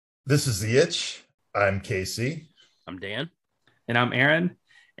This is The Itch. I'm Casey. I'm Dan. And I'm Aaron.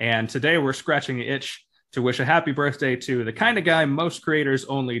 And today we're scratching the itch to wish a happy birthday to the kind of guy most creators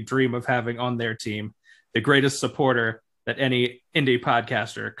only dream of having on their team, the greatest supporter that any indie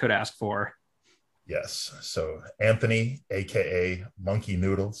podcaster could ask for. Yes. So, Anthony, AKA Monkey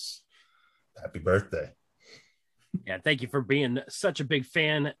Noodles, happy birthday. Yeah, thank you for being such a big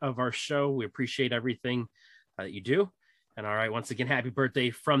fan of our show. We appreciate everything that you do. And all right, once again, happy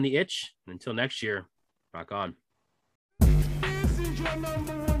birthday from the Itch. And until next year, rock on. This is your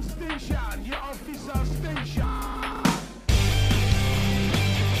number one station, your official station.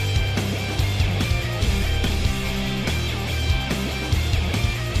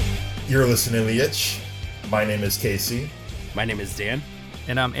 You're listening to The Itch. My name is Casey. My name is Dan.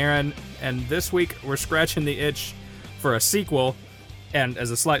 And I'm Aaron. And this week we're scratching the itch for a sequel. And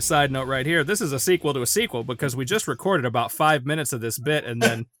as a slight side note right here, this is a sequel to a sequel because we just recorded about 5 minutes of this bit and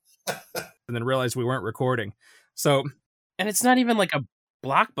then realized we weren't recording. So, and it's not even like a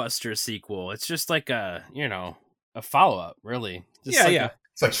blockbuster sequel. It's just like a follow-up, really. Just yeah.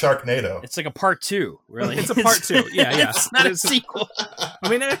 It's like Sharknado. It's like a part two, really. It's a part two. Yeah. It's not a sequel. I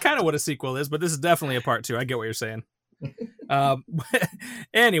mean, that's kind of what a sequel is, but this is definitely a part two. I get what you're saying.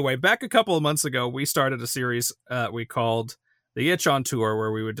 Anyway, back a couple of months ago, we started a series we called The Itch on Tour,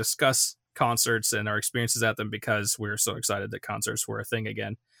 where we would discuss concerts and our experiences at them because we were so excited that concerts were a thing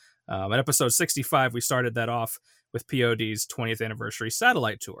again. At episode 65, we started that off with POD's 20th anniversary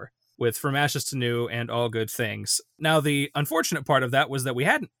satellite tour with From Ashes to New and All Good Things. Now, the unfortunate part of that was that we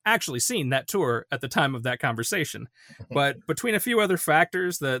hadn't actually seen that tour at the time of that conversation. But between a few other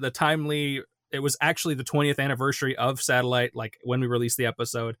factors, the timely, it was actually the 20th anniversary of Satellite, like when we released the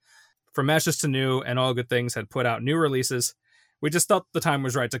episode. From Ashes to New and All Good Things had put out new releases. We just thought the time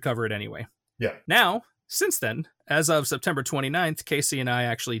was right to cover it anyway. Yeah. Now, since then, as of September 29th, Casey and I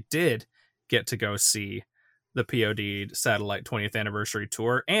actually did get to go see the POD Satellite 20th Anniversary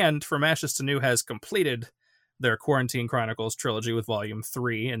Tour, and From Ashes to New has completed their Quarantine Chronicles trilogy with Volume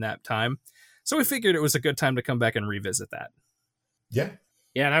 3 in that time. So we figured it was a good time to come back and revisit that. Yeah.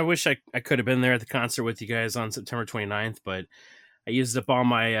 Yeah, and I wish I could have been there at the concert with you guys on September 29th, but I used up all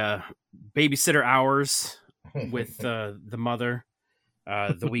my babysitter hours with the mother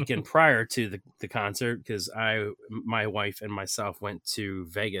the weekend prior to the concert because my wife and myself went to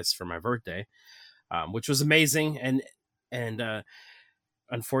Vegas for my birthday, which was amazing. And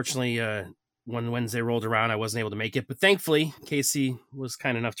unfortunately, when Wednesday rolled around, I wasn't able to make it. But thankfully, Casey was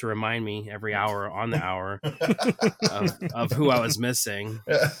kind enough to remind me every hour on the hour of who I was missing.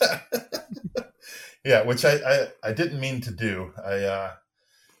 Yeah, which I didn't mean to do.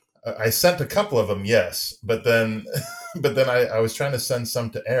 I sent a couple of them, yes, but then I was trying to send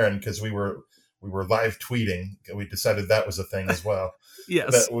some to Aaron because we were live tweeting. We decided that was a thing as well.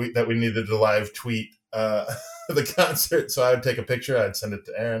 Yes, that we needed to live tweet the concert. So I would take a picture, I'd send it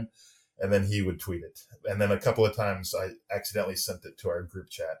to Aaron, and then he would tweet it. And then a couple of times I accidentally sent it to our group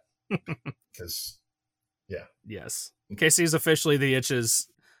chat because, yeah. Yes, Casey's officially the Itch's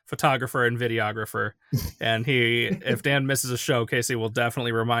photographer and videographer, and if Dan misses a show, Casey will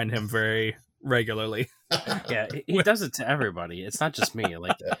definitely remind him very regularly. Yeah, he does it to everybody. It's not just me.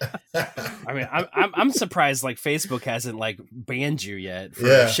 Like, I mean, I'm surprised like Facebook hasn't like banned you yet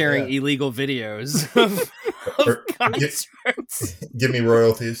for sharing illegal videos of concerts. Give me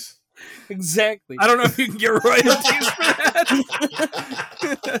royalties. Exactly. I don't know if you can get royalties for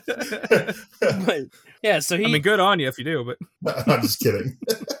that. But yeah, so I mean, good on you if you do, but I'm just kidding.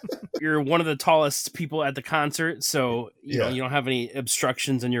 You're one of the tallest people at the concert, so you know you don't have any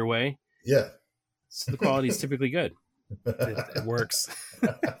obstructions in your way. Yeah. So the quality is typically good. It works.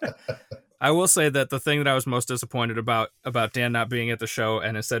 I will say that the thing that I was most disappointed about Dan not being at the show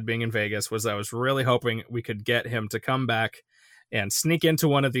and instead being in Vegas was I was really hoping we could get him to come back and sneak into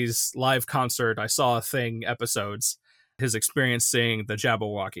one of these live concert I Saw a Thing episodes, his experience seeing the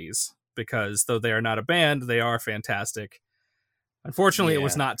Jabberwockies, because though they are not a band, they are fantastic. Unfortunately, it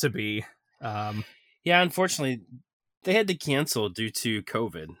was not to be. Yeah, unfortunately, they had to cancel due to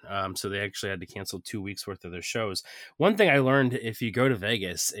COVID. So they actually had to cancel 2 weeks worth of their shows. One thing I learned, if you go to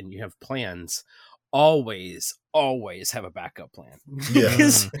Vegas and you have plans, always have a backup plan.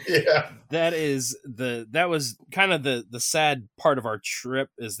 Yes. That was kind of the sad part of our trip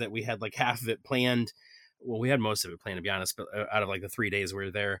is that we had like half of it planned. Well, we had most of it planned, to be honest, but out of like the 3 days we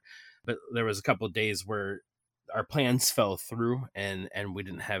were there, but there was a couple of days where our plans fell through and we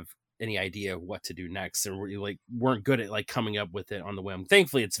didn't have any idea what to do next, and we like weren't good at like coming up with it on the whim.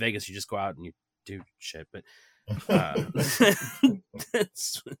 Thankfully, it's Vegas; you just go out and you do shit. But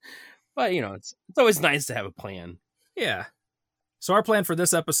but you know, it's always nice to have a plan. Yeah, So our plan for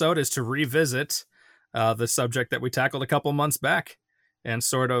this episode is to revisit the subject that we tackled a couple months back and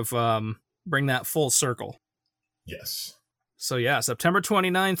sort of bring that full circle. Yes. So yeah, September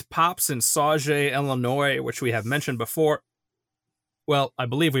 29th, Pops in Sauget, Illinois, which we have mentioned before. Well, I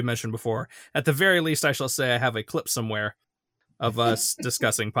believe we mentioned before. At the very least, I shall say I have a clip somewhere of us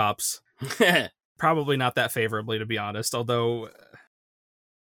discussing Pops. Probably not that favorably, to be honest, although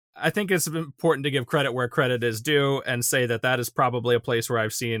I think it's important to give credit where credit is due and say that that is probably a place where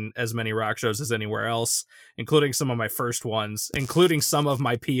I've seen as many rock shows as anywhere else, including some of my first ones, including some of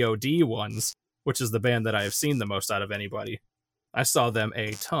my POD ones, which is the band that I have seen the most out of anybody. I saw them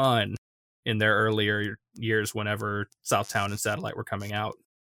a ton in their earlier years whenever Southtown and Satellite were coming out.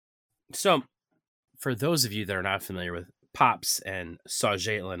 So, for those of you that are not familiar with Pops and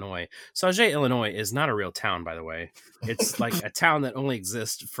Sauget, Illinois, Sauget, Illinois is not a real town, by the way. It's like a town that only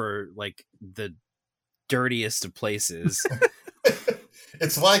exists for like the dirtiest of places.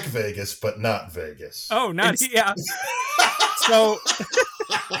 It's like Vegas, but not Vegas. Oh, yeah.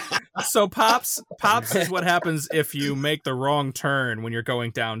 So Pops is what happens if you make the wrong turn when you're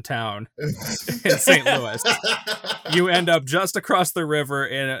going downtown in St. Louis. You end up just across the river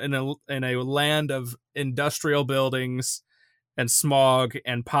in a land of industrial buildings and smog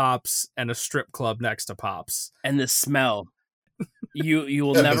and Pops and a strip club next to Pops. And the smell. You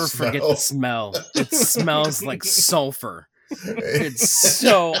will never forget the smell. It smells like sulfur. It's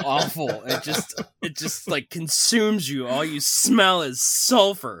so awful. It just like consumes you. All you smell is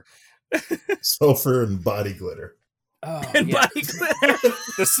sulfur. Sulfur and body glitter. Oh, And yeah. body glitter.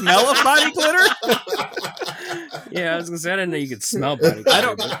 The smell of body glitter? Yeah, I was gonna say I didn't know you could smell body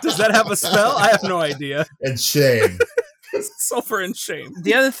glitter. Does that have a smell? I have no idea. And shame. Sulfur and shame.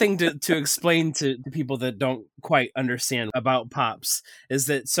 The other thing to explain to people that don't quite understand about Pops is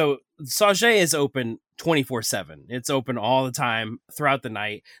that so Sauget is open 24/7. It's open all the time throughout the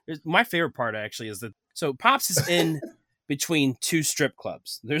night. My favorite part actually is that so Pops is in between two strip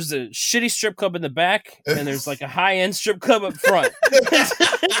clubs. There's a shitty strip club in the back, and there's like a high-end strip club up front.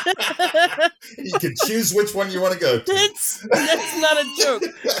 You can choose which one you want to go to. That's not a joke.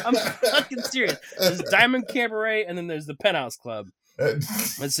 I'm fucking serious. There's Diamond Cabaret, and then there's the Penthouse Club. And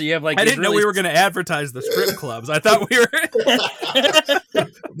so you have like I didn't know we were going to advertise the strip clubs. I thought we were.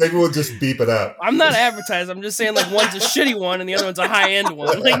 Maybe we'll just beep it out. I'm not advertising. I'm just saying like one's a shitty one and the other one's a high end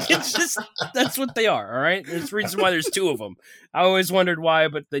one. Like it's just that's what they are. All right. There's a reason why there's two of them. I always wondered why,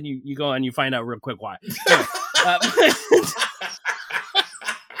 but then you go and you find out real quick why.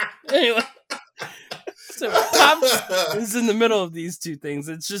 Anyway, so Pops is in the middle of these two things.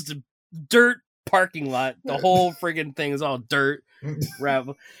 It's just a dirt parking lot. The whole friggin' thing is all dirt.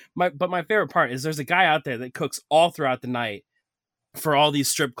 But my favorite part is there's a guy out there that cooks all throughout the night for all these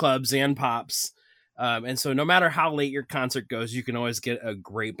strip clubs and Pops. And so no matter how late your concert goes, you can always get a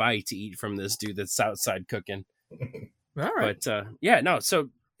great bite to eat from this dude that's outside cooking. All right. But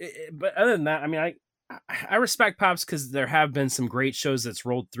but other than that, I mean, I respect Pops because there have been some great shows that's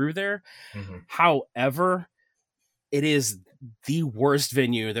rolled through there. Mm-hmm. However, it is the worst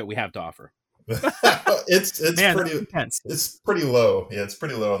venue that we have to offer. It's Man, pretty intense. It's pretty low. Yeah, it's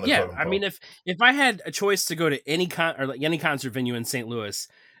pretty low on the totem I pole. mean, if I had a choice to go to any any concert venue in St. Louis,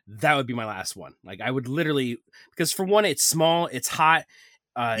 that would be my last one. Like I would literally, because for one, it's small, it's hot.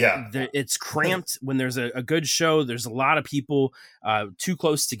 It's cramped when there's a good show. There's a lot of people too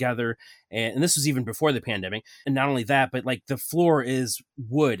close together, and this was even before the pandemic. And not only that, but like the floor is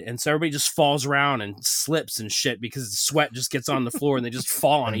wood, and so everybody just falls around and slips and shit because the sweat just gets on the floor and they just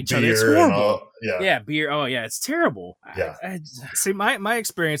fall on each other. It's horrible. Beer. Oh yeah, it's terrible. Yeah. See, my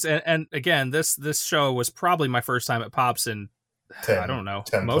experience, and again, this show was probably my first time at Pops in 10 I don't know,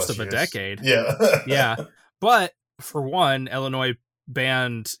 10 most plus of a years. decade. Yeah. Yeah, but for one, Illinois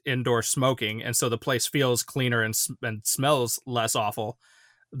banned indoor smoking, and so the place feels cleaner and smells less awful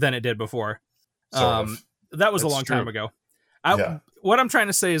than it did before. Sort of. That was a That's long true. time ago. Yeah. What I'm trying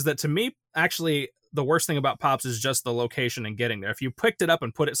to say is that to me, actually, the worst thing about Pops is just the location and getting there. If you picked it up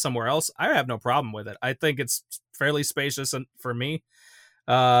and put it somewhere else, I have no problem with it. I think it's fairly spacious, and for me,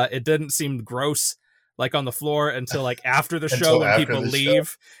 it didn't seem gross like on the floor until like after the show when people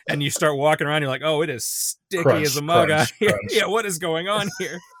leave and you start walking around, you're like, oh, it is sticky as a mug out here. Yeah, what is going on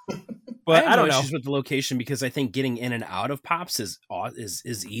here? But I don't know. Issues with the location because I think getting in and out of Pops is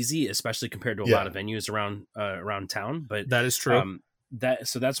easy, especially compared to a lot of venues around town. But that is true.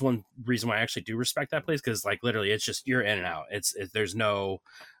 That's one reason why I actually do respect that place, because like literally it's just you're in and out. There's no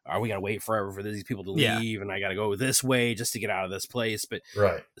are we gonna wait forever for these people to leave and I gotta go this way just to get out of this place. But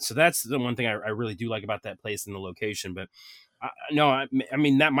right. So that's the one thing I really do like about that place and the location. But I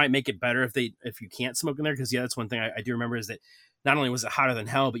mean that might make it better if you can't smoke in there, because that's one thing I do remember is that not only was it hotter than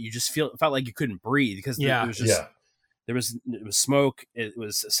hell, but you just felt like you couldn't breathe because Yeah. it was just it was smoke. It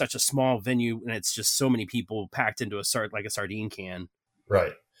was such a small venue, and it's just so many people packed into a sardine can.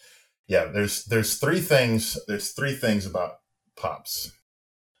 Right. Yeah. There's three things. There's three things about Pops.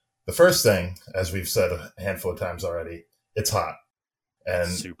 The first thing, as we've said a handful of times already, it's hot and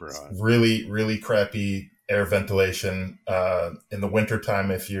Super hot. Really, really crappy air ventilation. In the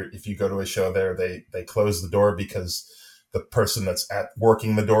wintertime, if you go to a show there, they close the door because the person that's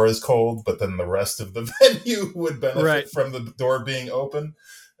working the door is cold, but then the rest of the venue would benefit from the door being open.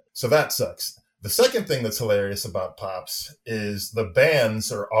 So that sucks. The second thing that's hilarious about Pops is the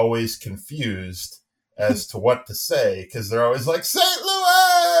bands are always confused as to what to say because they're always like, St.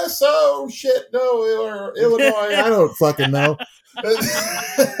 Louis, oh shit, no, or Illinois, I don't fucking know.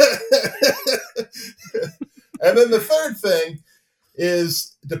 And then the third thing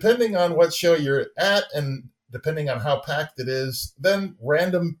is, depending on what show you're at and depending on how packed it is, then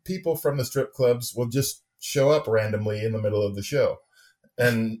random people from the strip clubs will just show up randomly in the middle of the show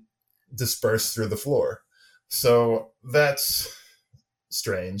and disperse through the floor. So that's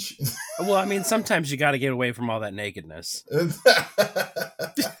strange. Well, I mean, sometimes you got to get away from all that nakedness.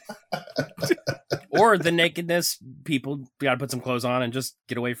 Or the nakedness, people got to put some clothes on and just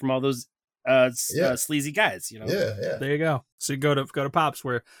get away from all those sleazy guys, you know? Yeah. There you go. So you go to Pops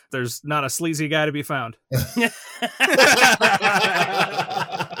where there's not a sleazy guy to be found.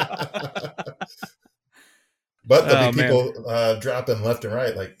 But there'll be people dropping left and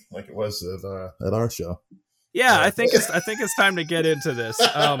right like it was at our show. Yeah, I think it's time to get into this.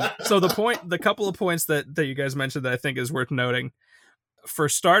 So the couple of points that you guys mentioned that I think is worth noting, for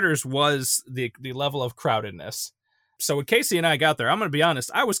starters, was the level of crowdedness. So when Casey and I got there, I'm going to be honest,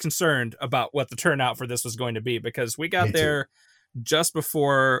 I was concerned about what the turnout for this was going to be because we got there just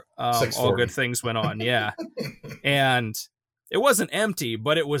before All Good Things went on. Yeah. And it wasn't empty,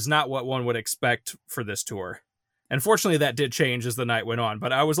 but it was not what one would expect for this tour. And fortunately, that did change as the night went on.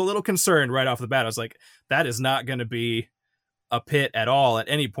 But I was a little concerned right off the bat. I was like, that is not going to be a pit at all at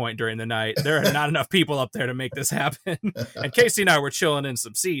any point during the night. There are not enough people up there to make this happen. And Casey and I were chilling in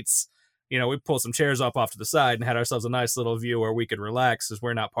some seats. You know, we pulled some chairs off to the side and had ourselves a nice little view where we could relax as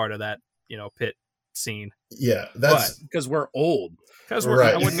we're not part of that, pit scene. Yeah, that's because we're old. Because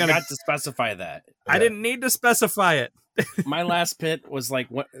right. I wouldn't have to specify that. I didn't need to specify it. My last pit was like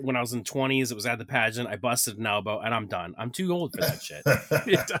when I was in 20s. It was at the pageant. I busted an elbow and I'm done. I'm too old for that shit.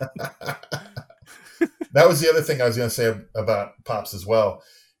 That was the other thing I was going to say about Pops as well.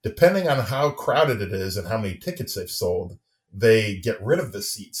 Depending on how crowded it is and how many tickets they've sold, they get rid of the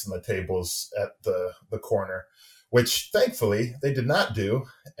seats and the tables at the corner, which thankfully they did not do.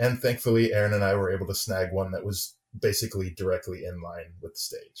 And thankfully, Aaron and I were able to snag one that was basically directly in line with the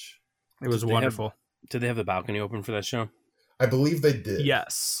stage. It was wonderful. Did they have the balcony open for that show? I believe they did.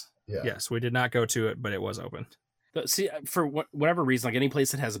 Yes. Yeah. Yes, we did not go to it, but it was open. See, for whatever reason, like any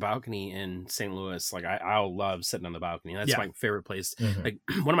place that has a balcony in St. Louis, like I'll love sitting on the balcony. That's my favorite place. Mm-hmm. Like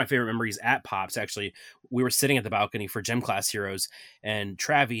one of my favorite memories at Pops, actually, we were sitting at the balcony for Gym Class Heroes, and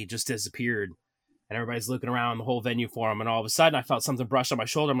Travi just disappeared, and everybody's looking around the whole venue for him, and all of a sudden I felt something brush on my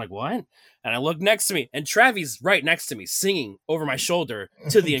shoulder. I'm like, what? And I look next to me, and Travi's right next to me, singing over my shoulder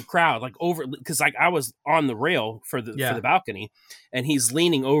to the crowd, like over, because like I was on the rail for the balcony, and he's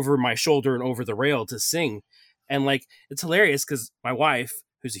leaning over my shoulder and over the rail to sing. And like, it's hilarious because my wife,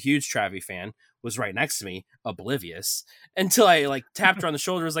 who's a huge Travi fan, was right next to me, oblivious, until I like tapped her on the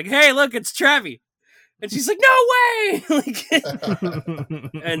shoulder. Was like, "Hey, look, it's Travi," and she's like, "No way!"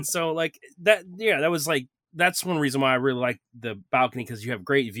 And so like that, that was like that's one reason why I really like the balcony, because you have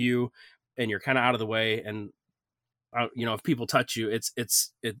great view and you're kind of out of the way, and if people touch you, it's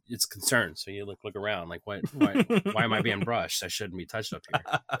concerned. So you look around like, why am I being brushed? I shouldn't be touched up here.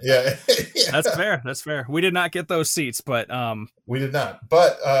 Yeah. That's fair. We did not get those seats, but we did not.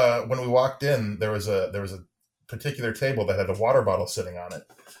 But when we walked in, there was a particular table that had a water bottle sitting on it,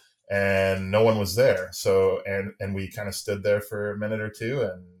 and no one was there. So and we kind of stood there for a minute or two,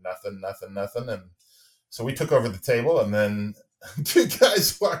 and nothing. And so we took over the table, and then two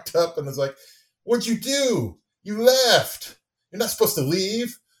guys walked up and was like, "What'd you do? You left. You're not supposed to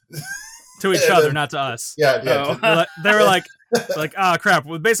leave." To each other, not to us. Yeah. Oh. They were like, oh crap.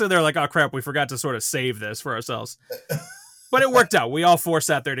 Basically, they were like, oh crap, we forgot to sort of save this for ourselves. But it worked out. We all four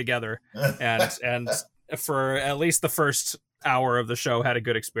sat there together, and for at least the first hour of the show, had a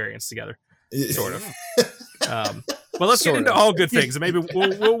good experience together, sort of. But let's get into All Good Things, and maybe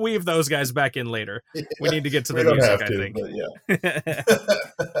we'll weave those guys back in later. We need to get to the music, I think.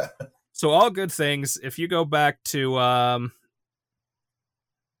 Yeah. So All Good Things, if you go back to, I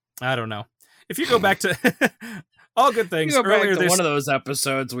don't know. If you go back to, All Good Things. You go back Earlier to this one of those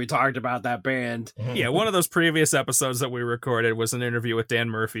episodes we talked about that band. Yeah, one of those previous episodes that we recorded was an interview with Dan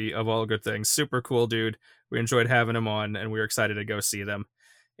Murphy of All Good Things. Super cool dude. We enjoyed having him on, and we were excited to go see them.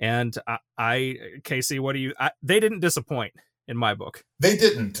 And Casey, what do you? They didn't disappoint in my book. They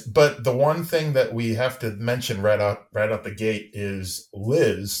didn't, but the one thing that we have to mention right out the gate is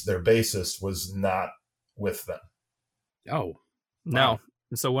Liz, their bassist, was not with them. Oh, No. Wow.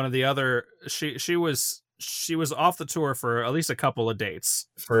 And so one of the other, she was off the tour for at least a couple of dates.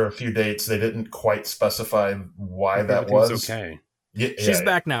 For a few dates. They didn't quite specify why that everything's was. okay. Yeah, She's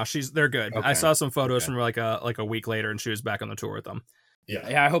back now. They're good. Okay. I saw some photos Okay. from like a week later, and she was back on the tour with them. Yeah.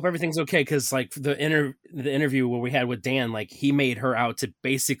 Yeah, I hope everything's okay because like the interview where we had with Dan, like he made her out to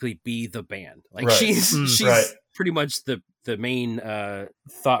basically be the band. Like Right. she's Right. pretty much the main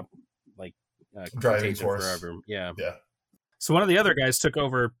thought Driving quotation force. forever. Yeah. Yeah. So one of the other guys took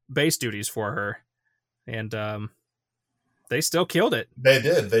over bass duties for her, and they still killed it. They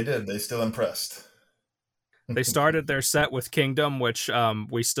did. They still impressed. They started their set with Kingdom, which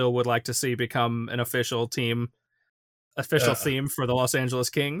we still would like to see become an official theme for the Los Angeles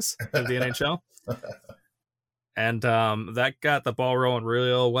Kings of the NHL. And that got the ball rolling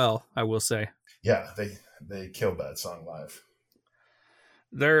real well, I will say. Yeah, they killed that song live.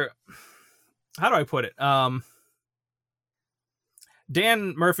 How do I put it?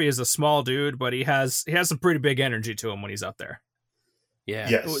 Dan Murphy is a small dude, but he has some pretty big energy to him when he's up there. Yeah.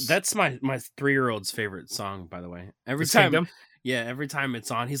 Yes. Oh, that's my 3-year-old's favorite song, by the way. Every It's time Kingdom? every time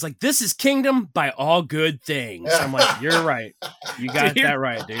it's on, he's like, "This is Kingdom by All Good Things." I'm like, "You're right. You got that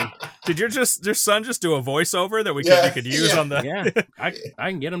right, dude." Did your son just do a voiceover that you could use on the Yeah. I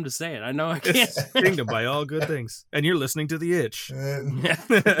can get him to say it. I know I can. Kingdom by All Good Things? And you're listening to The Itch.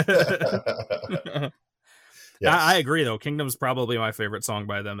 Yes. I agree, though. Kingdom's probably my favorite song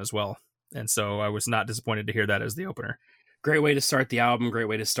by them as well. And so I was not disappointed to hear that as the opener. Great way to start the album. Great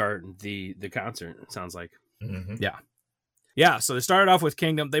way to start the concert. It sounds like. Mhm. Yeah, so they started off with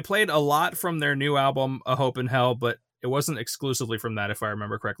Kingdom. They played a lot from their new album, A Hope in Hell, but it wasn't exclusively from that, if I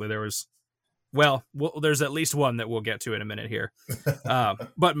remember correctly. There was, there's at least one that we'll get to in a minute here.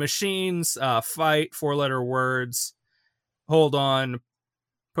 But Machines, Fight, 4-letter words, Hold On,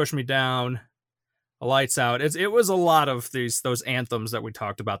 Push Me Down, Lights Out. It was a lot of those anthems that we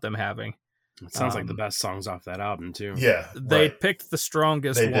talked about them having. It sounds like the best songs off that album too. Yeah. They right. picked the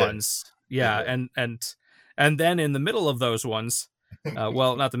strongest They did. ones. Yeah, They and then in the middle of those ones,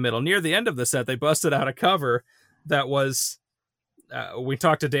 well, not the middle, near the end of the set, they busted out a cover that was. We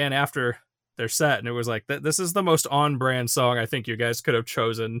talked to Dan after their set, and it was like, this is the most on-brand song I think you guys could have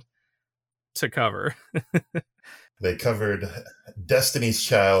chosen to cover. They covered Destiny's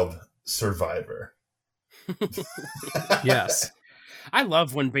Child, Survivor. Yes. I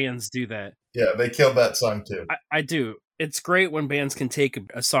love when bands do that. Yeah, they killed that song too. I do. It's great when bands can take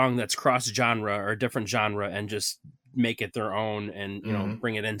a song that's cross genre or a different genre and just make it their own and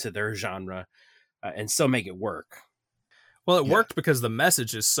bring it into their genre and still make it work. Well, it worked because the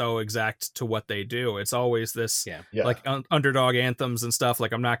message is so exact to what they do. It's always this Yeah. like underdog anthems and stuff.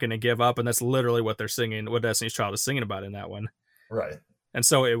 Like, I'm not going to give up, and that's literally what they're singing. What Destiny's Child is singing about in that one. Right. And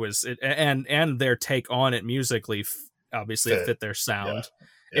so it was, and their take on it musically, obviously it fit their sound.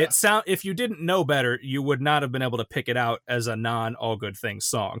 Yeah. If you didn't know better, you would not have been able to pick it out as a non All Good Things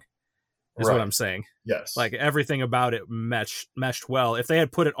song. Is Right. what I'm saying. Yes. Like, everything about it meshed well. If they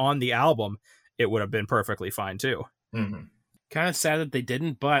had put it on the album, it would have been perfectly fine too. Mhm. Kind of sad that they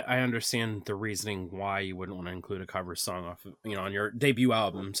didn't, but I understand the reasoning why you wouldn't want to include a cover song off of, on your debut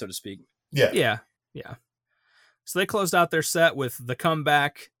album, so to speak. Yeah. Yeah. So they closed out their set with The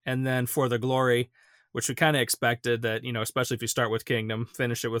Comeback and then For the Glory, which we kind of expected that, especially if you start with Kingdom,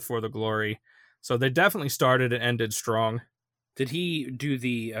 finish it with For the Glory. So they definitely started and ended strong. Did he do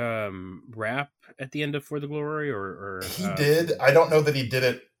the rap at the end of For the Glory or He did. I don't know that he did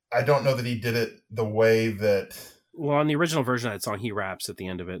it. I don't know that he did it the way that. Well, on the original version of that song, he raps at the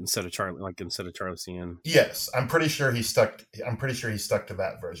end of it instead of Charlie CN. Yes, I'm pretty sure he stuck to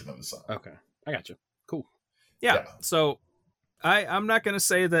that version of the song. Okay, I got you. Cool. Yeah. So I'm not going to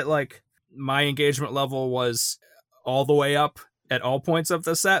say that like my engagement level was all the way up at all points of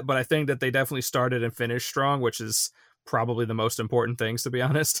the set, but I think that they definitely started and finished strong, which is probably the most important things, to be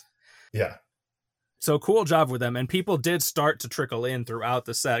honest. Yeah. So cool job with them. And people did start to trickle in throughout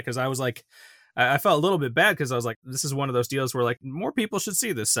the set, because I was like, I felt a little bit bad because I was like, this is one of those deals where like more people should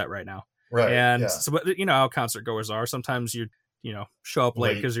see this set right now. Right. And yeah. so, but you know how concert goers are. Sometimes you show up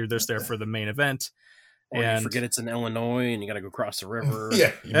late because you're just there for the main event. Or And you forget it's in Illinois and you got to go across the river.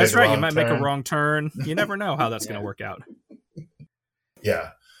 Yeah. that's right. You might make a wrong turn. You never know how that's going Yeah. to work out.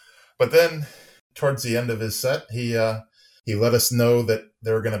 Yeah. But then towards the end of his set, he let us know that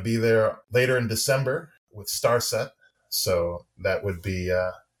they were going to be there later in December with Starset. So that would be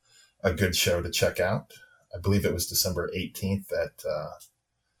a good show to check out. I believe it was December 18th at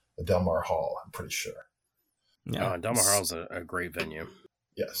the Del Mar Hall, I'm pretty sure. Yeah, Del Mar Hall's a great venue.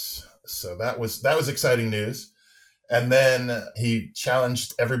 Yes. So that was exciting news. And then he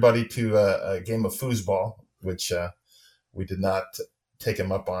challenged everybody to a game of foosball, which we did not take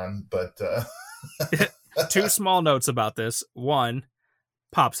him up on. But 2 small notes about this. 1,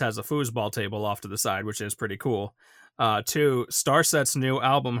 Pops has a foosball table off to the side, which is pretty cool. 2, Starset's new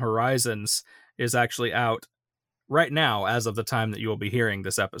album, Horizons, is actually out right now as of the time that you will be hearing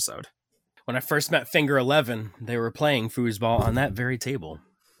this episode. When I first met Finger 11, they were playing foosball on that very table.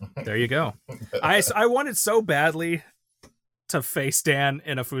 There you go. I wanted so badly to face Dan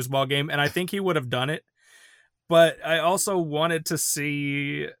in a foosball game, and I think he would have done it. But I also wanted to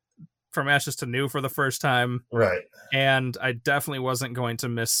see From Ashes to New for the first time. Right. And I definitely wasn't going to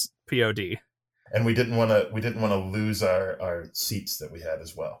miss POD. And we didn't want to lose our seats that we had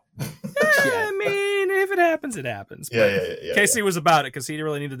as well. I mean, if it happens, it happens. Yeah. Casey was about it because he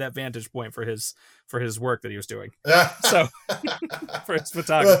really needed that vantage point for his work that he was doing. So for his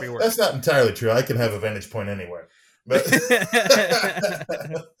photography work. That's not entirely true. I can have a vantage point anywhere. But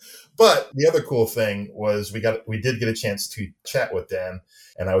but the other cool thing was we did get a chance to chat with Dan,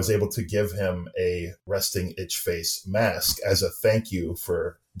 and I was able to give him a resting itch face mask as a thank you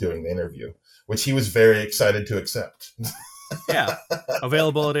for doing the interview, which he was very excited to accept. Yeah.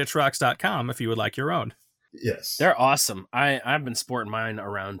 Available at itchrocks.com if you would like your own. Yes. They're awesome. I've been sporting mine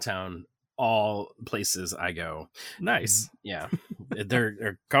around town, all places I go. Nice. Yeah.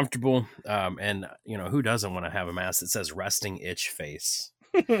 They're comfortable. And who doesn't want to have a mask that says resting itch face?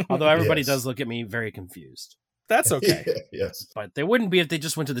 Although everybody does look at me very confused. That's okay. Yes. But they wouldn't be if they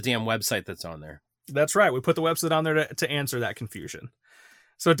just went to the damn website that's on there. That's right. We put the website on there to answer that confusion.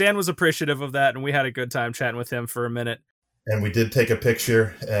 So Dan was appreciative of that, and we had a good time chatting with him for a minute. And we did take a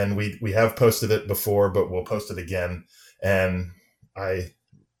picture, and we have posted it before, but we'll post it again. And I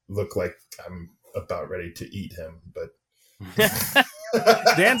look like I'm about ready to eat him, but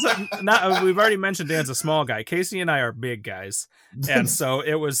Dan's not. We've already mentioned Dan's a small guy. Casey and I are big guys, and so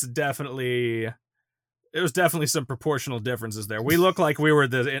it was definitely some proportional differences there. We look like we were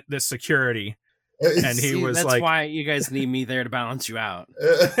the security. And he was that's like, why you guys need me there to balance you out.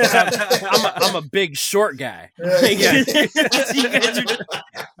 I'm a big short guy. You guys are just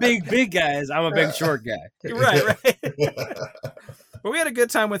big guys. I'm a big short guy. Right. But we had a good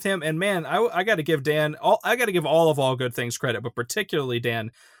time with him, and man, I got to give Dan all good things credit, but particularly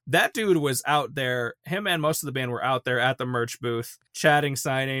Dan. That dude was out there. Him and most of the band were out there at the merch booth, chatting,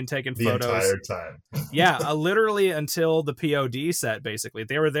 signing, taking the photos entire time. Yeah, literally until the POD set. Basically,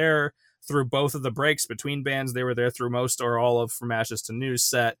 they were there through both of the breaks between bands. They were there through most or all of From Ashes to New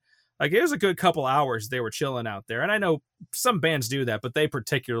set. Like, it was a good couple hours they were chilling out there. And I know some bands do that, but they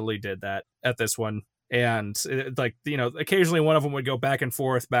particularly did that at this one. And occasionally one of them would go back and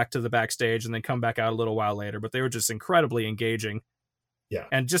forth back to the backstage and then come back out a little while later. But they were just incredibly engaging. Yeah.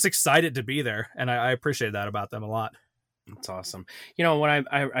 And just excited to be there. And I appreciate that about them a lot. That's awesome. What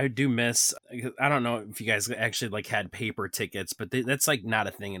I do miss, I don't know if you guys actually had paper tickets, but that's not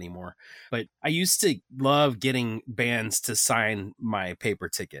a thing anymore. But I used to love getting bands to sign my paper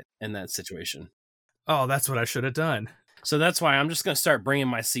ticket in that situation. Oh, that's what I should have done. So that's why I'm just going to start bringing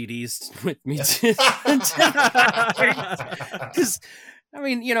my CDs with me. Because,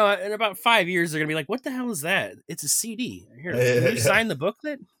 in about 5 years, they're going to be like, what the hell is that? It's a CD. Here, can you sign the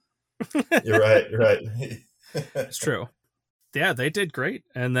booklet? You're right. It's true. Yeah, they did great.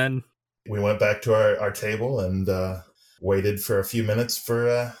 And then we went back to our table and waited for a few minutes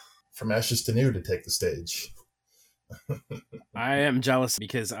for From Ashes to New to take the stage. I am jealous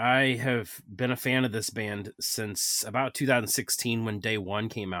because I have been a fan of this band since about 2016 when Day One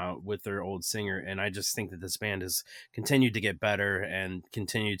came out with their old singer. And I just think that this band has continued to get better and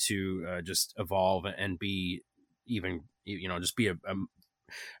continue to just evolve and be even, just be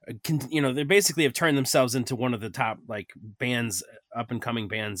they basically have turned themselves into one of the top bands, up and coming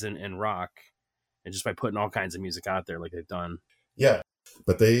bands in rock, and just by putting all kinds of music out there like they've done. Yeah,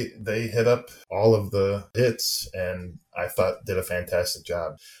 but they hit up all of the hits, and I thought did a fantastic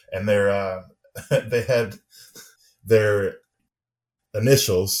job. And they had their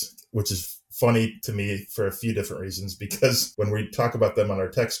initials, which is funny to me for a few different reasons, because when we talk about them on our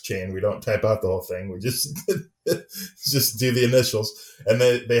text chain, we don't type out the whole thing. We just do the initials. And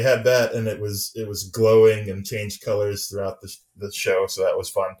they had that, and it was glowing and changed colors throughout the show. So that was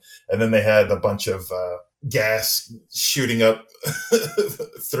fun. And then they had a bunch of gas shooting up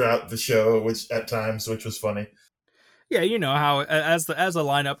throughout the show, which was funny. Yeah, you know how as a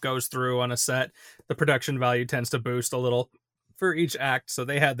lineup goes through on a set, the production value tends to boost a little for each act. So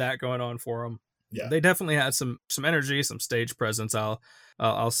they had that going on for them. Yeah. They definitely had some energy, some stage presence.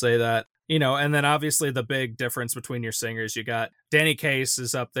 I'll say that. You know, and then obviously the big difference between your singers, you got Danny Case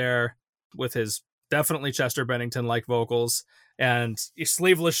is up there with his definitely Chester Bennington like vocals and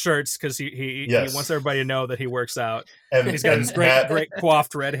sleeveless shirts because he wants everybody to know that he works out. And he's got his great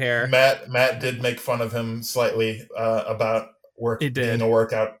coiffed red hair. Matt did make fun of him slightly about being a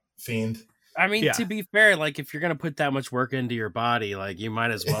workout fiend. I mean, to be fair, like if you're gonna put that much work into your body, like you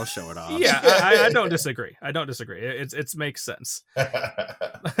might as well show it off. Yeah, I don't disagree. It makes sense.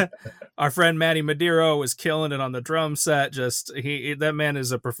 Our friend Manny Madero was killing it on the drum set. Just that man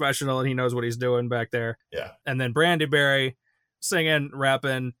is a professional and he knows what he's doing back there. Yeah. And then Brandy Berry singing,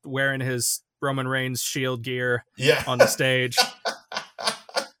 rapping, wearing his Roman Reigns shield gear on the stage.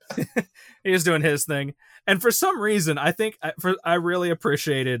 He's doing his thing. And for some reason, I think I really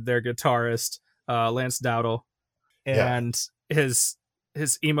appreciated their guitarist, Lance Dowdle, and his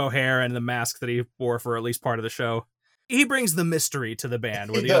emo hair and the mask that he wore for at least part of the show. He brings the mystery to the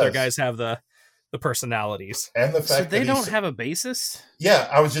band, where the other guys have the personalities. And the fact that they don't have a bassist? Yeah,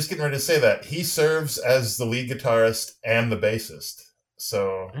 I was just getting ready to say that. He serves as the lead guitarist and the bassist.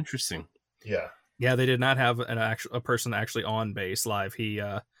 So interesting. Yeah. Yeah, they did not have a person actually on bass live. He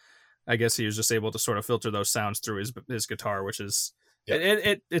I guess he was just able to sort of filter those sounds through his guitar, which is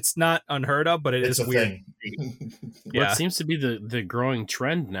it's not unheard of, but it's weird. Well, it seems to be the growing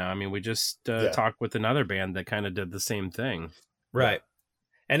trend now. I mean, we just talked with another band that kind of did the same thing, right?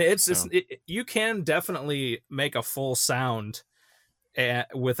 And you can definitely make a full sound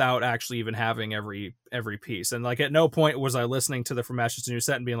without actually even having every piece. And like at no point was I listening to the From Ashes to New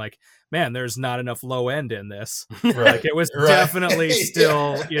set and being like, man, there's not enough low end in this. Right. Like it was definitely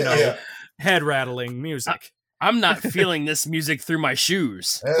still, head rattling music. I'm not feeling this music through my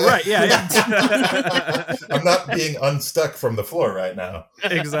shoes. Right, yeah. I'm not being unstuck from the floor right now.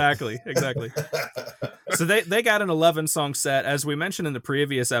 Exactly. So they got an 11-song set. As we mentioned in the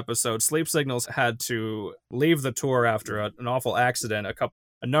previous episode, Sleep Signals had to leave the tour after an awful accident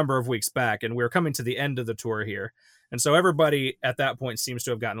a number of weeks back, and we're coming to the end of the tour here. And so everybody at that point seems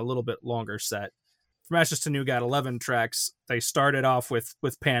to have gotten a little bit longer set. From Ashes to New got 11 tracks. They started off with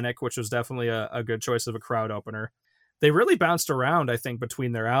Panic, which was definitely a good choice of a crowd opener. They really bounced around, I think,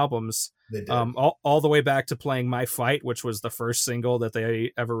 between their albums. They did. All the way back to playing My Fight, which was the first single that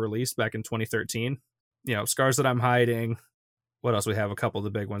they ever released back in 2013. Scars That I'm Hiding. What else? We have a couple of the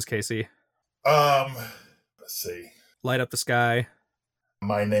big ones, Casey. Let's see. Light Up the Sky.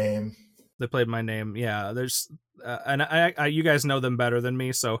 My Name. They played My Name. Yeah, there's and I you guys know them better than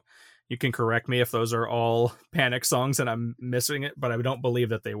me, so you can correct me if those are all Panic songs and I'm missing it, but I don't believe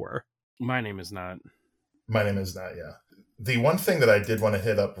that they were. My Name Is Not. My Name Is Not, yeah. The one thing that I did want to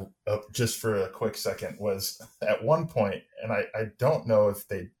hit up just for a quick second was at one point, and I don't know if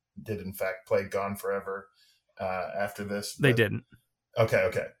they did in fact play Gone Forever after this. They didn't. Okay.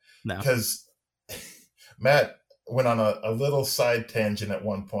 No. Because Matt went on a little side tangent at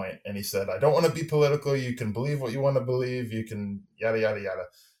one point, and he said, I don't want to be political. You can believe what you want to believe. You can yada, yada, yada.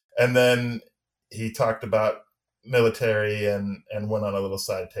 And then he talked about military and went on a little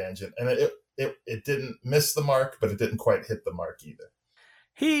side tangent. And it didn't miss the mark, but it didn't quite hit the mark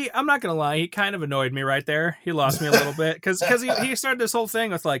either. I'm not going to lie, he kind of annoyed me right there. He lost me a little bit because he started this whole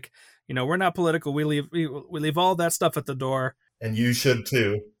thing with like, we're not political. We leave all that stuff at the door. And you should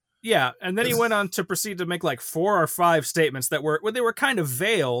too. Yeah. And then he went on to proceed to make like 4 or 5 statements that were kind of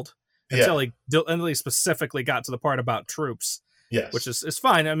veiled until he specifically got to the part about troops. Yes. Which is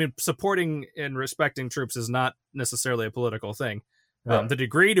fine. I mean, supporting and respecting troops is not necessarily a political thing. Right. The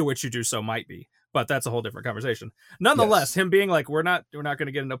degree to which you do so might be, but that's a whole different conversation. Nonetheless, him being like, we're not going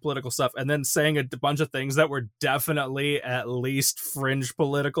to get into political stuff, and then saying a bunch of things that were definitely at least fringe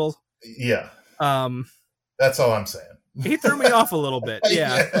political. Yeah. That's all I'm saying. He threw me off a little bit.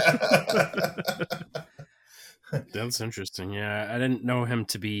 Yeah. That's interesting. Yeah. I didn't know him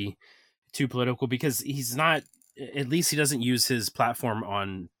to be too political because he's not. At least he doesn't use his platform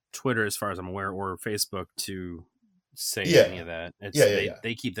on Twitter, as far as I'm aware, or Facebook to say any of that.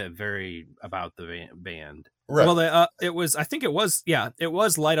 They keep that very about the band. Right. Well, it was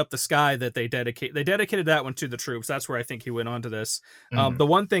Light Up the Sky that they dedicated that one to the troops. That's where I think he went on to this. Mm-hmm. The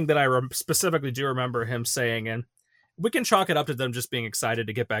one thing that I specifically do remember him saying, and we can chalk it up to them just being excited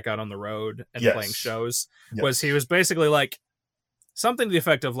to get back out on the road and playing shows, was he was basically like something to the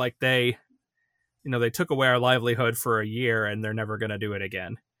effect of like they took away our livelihood for a year and they're never going to do it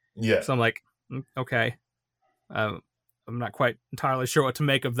again. Yeah. So I'm like, okay. I'm not quite entirely sure what to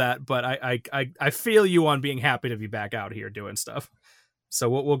make of that, but I feel you on being happy to be back out here doing stuff. So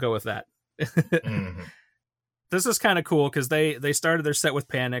we'll go with that. Mhm. This is kind of cool because they started their set with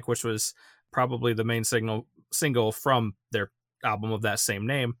Panic, which was probably the main single from their album of that same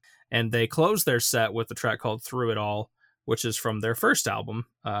name, and they closed their set with the track called Through It All, which is from their first album,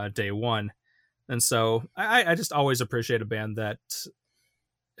 Day One. And so I just always appreciate a band that,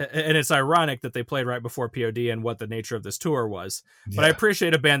 and it's ironic that they played right before POD and what the nature of this tour was, but I Yeah.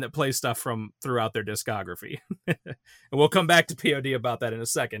 appreciate a band that plays stuff from throughout their discography. And we'll come back to POD about that in a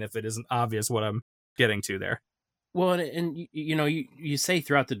second if it isn't obvious what I'm getting to there. Well, and you say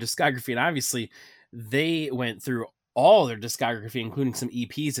throughout the discography, and obviously they went through all their discography, including some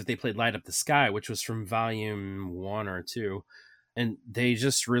EPs if they played Light Up the Sky, which was from volume 1 or 2. And they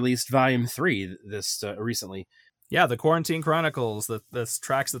just released volume 3 this recently. Yeah, the Quarantine Chronicles, the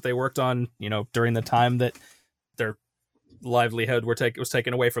tracks that they worked on, during the time that their livelihood was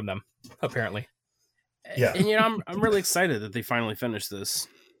taken away from them, apparently. Yeah. And I'm really excited that they finally finished this.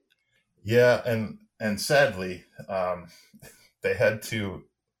 Yeah, and sadly, they had to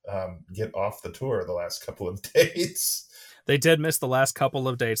get off the tour the last couple of days. They did miss the last couple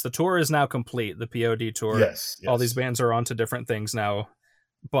of dates. The tour is now complete, the POD tour. Yes. All these bands are on to different things now.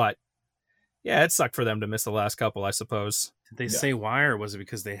 But yeah, it sucked for them to miss the last couple, I suppose. Did they say why, or was it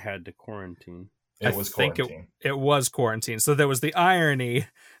because they had to quarantine? It was quarantine. It was quarantine. So there was the irony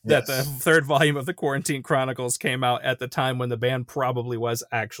that the third volume of the Quarantine Chronicles came out at the time when the band probably was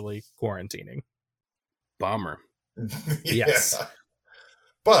actually quarantining. Bummer. Yes.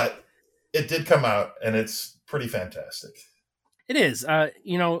 But it did come out, and it's pretty fantastic. It is. I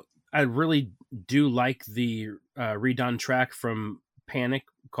really do like the redone track from Panic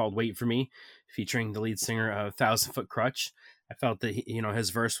called Wait For Me, featuring the lead singer, 1,000 Foot Crutch. I felt that his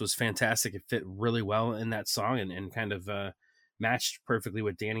verse was fantastic. It fit really well in that song and kind of matched perfectly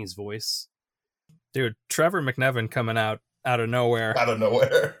with Danny's voice. Dude, Trevor McNevin coming out of nowhere. Out of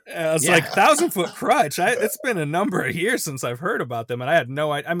nowhere. It's like 1,000 Foot Crutch. It's been a number of years since I've heard about them, and I had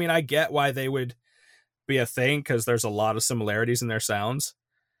no idea. I mean, I get why they would be a thing because there's a lot of similarities in their sounds,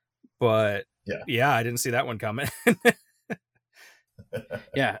 but yeah, I didn't see that one coming.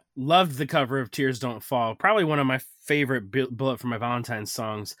 Yeah, loved the cover of Tears Don't Fall. Probably one of my favorite Bullet for My Valentine's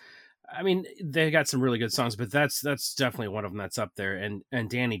songs. I mean, they got some really good songs, but that's definitely one of them that's up there. And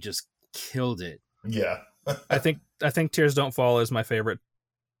Danny just killed it. Yeah. I think Tears Don't Fall is my favorite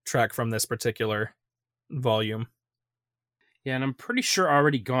track from this particular volume. Yeah, and I'm pretty sure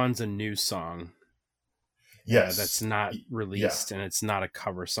Already Gone's a new song. Yes. That's not released, and it's not a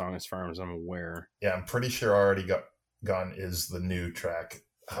cover song as far as I'm aware. Yeah, I'm pretty sure Already Gone is the new track.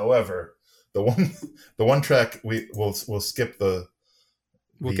 However, the one track we'll skip the.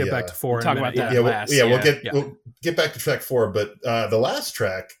 We'll get back to 4. We'll talk about that last. We'll get back to track 4, but the last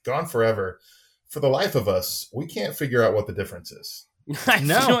track, Gone Forever, for the life of us, we can't figure out what the difference is. I have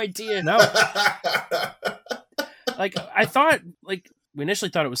no idea. No. Like, I thought, we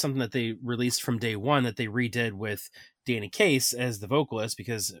initially thought it was something that they released from Day One that they redid with Danny Case as the vocalist,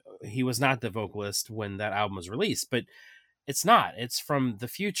 because he was not the vocalist when that album was released, but it's not. It's from the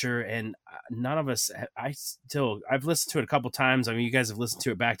future, and none of us. I've listened to it a couple times. I mean, you guys have listened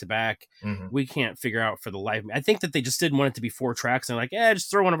to it back to back. Mm-hmm. We can't figure out for the life. I think that they just didn't want it to be 4 tracks, and like,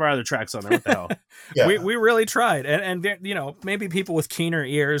 just throw one of our other tracks on there. What the hell? Yeah. We really tried, and maybe people with keener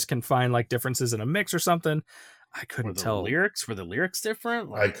ears can find like differences in a mix or something. I couldn't tell. Were the lyrics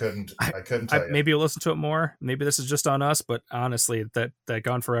different? I couldn't tell you. Maybe you'll listen to it more. Maybe this is just on us, but honestly, that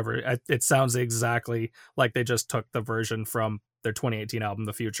Gone Forever, it sounds exactly like they just took the version from their 2018 album,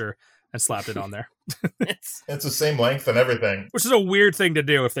 The Future, and slapped it on there. It's the same length and everything. Which is a weird thing to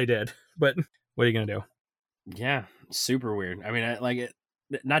do if they did, but what are you going to do? Yeah, super weird. I mean, I like it.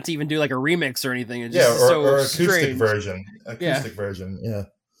 Not to even do like a remix or anything. It's or acoustic strange. version. Yeah.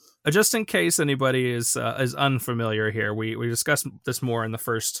 Just in case anybody is unfamiliar here, we discussed this more in the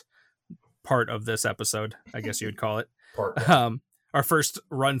first part of this episode, I guess you would call it. Our first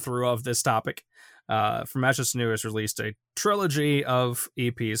run through of this topic. From Matches New has released a trilogy of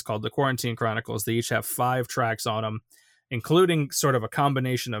EPs called the Quarantine Chronicles. They each have 5 tracks on them, including sort of a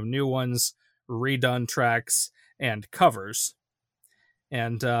combination of new ones, redone tracks, and covers.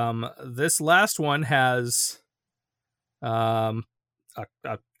 And this last one has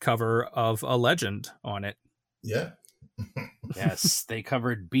a cover of A Legend on it. Yeah. Yes, they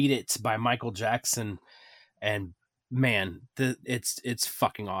covered Beat It by Michael Jackson, and man, it's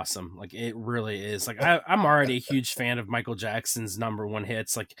fucking awesome. Like, it really is. Like, I'm already a huge fan of Michael Jackson's number 1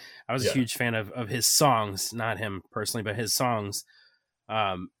 hits. Like, I was a huge fan of his songs, not him personally, but his songs.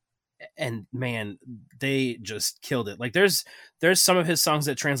 and man, they just killed it. Like there's some of his songs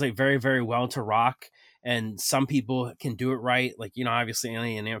that translate very, very well to rock, and some people can do it right. Like, you know, obviously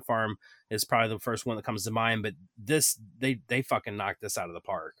Alien Ant Farm is probably the first one that comes to mind, but this, they fucking knocked this out of the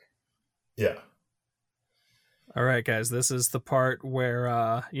park. Yeah. All right, guys, this is the part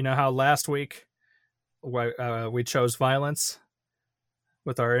where, you know how last week we chose violence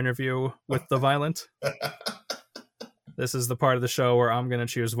with our interview with the violent? This is the part of the show where I'm going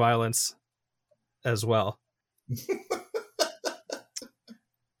to choose violence as well.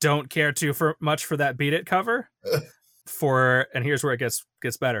 Don't care too much for that Beat It cover. And here's where it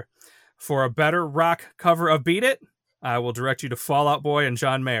gets better. For a better rock cover of Beat It, I will direct you to Fall Out Boy and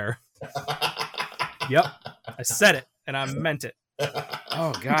John Mayer. Yep, I said it, and I meant it.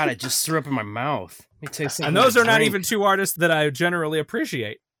 Oh God, I just threw up in my mouth. Let me taste something. And those to are not drink. even two artists that I generally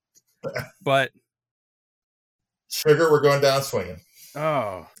appreciate. But Sugar, we're going down swinging.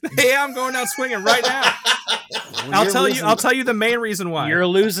 Oh, yeah, I'm going out swinging right now. I'll tell you the main reason why. You're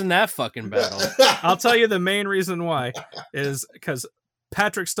losing that fucking battle. I'll tell you the main reason why is because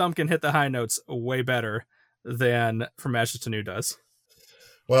Patrick Stump can hit the high notes way better than From Ashes to New does.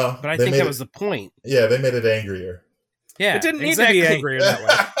 Well, But I think that was the point. Yeah, they made it angrier. Yeah, It didn't need to be angry in that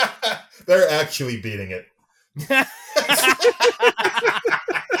way. They're actually beating it.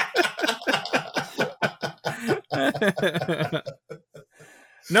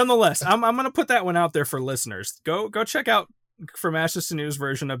 Nonetheless, I'm going to put that one out there for listeners. Go check out From Ashes to New's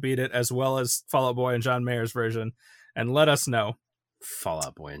version of Beat It, as well as Fall Out Boy and John Mayer's version, and let us know. Fall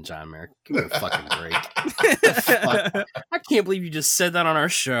Out Boy and John Mayer. Give me a fucking break. Fuck. I can't believe you just said that on our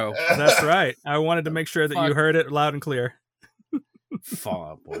show. That's right. I wanted to make sure that you heard it loud and clear. Fall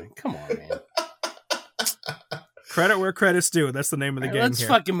Out Boy. Come on, man. Credit where credit's due. That's the name of the game. Let's here.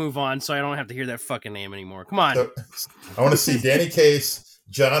 fucking move on so I don't have to hear that fucking name anymore. Come on. So, I want to see Danny Case,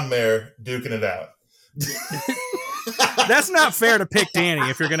 John Mayer duking it out. That's not fair to pick Danny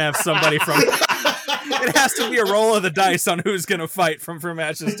if you're going to have somebody from... It has to be a roll of the dice on who's going to fight from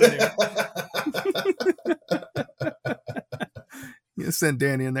Ashes to New. You send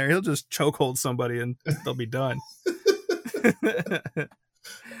Danny in there, he'll just chokehold somebody and they'll be done.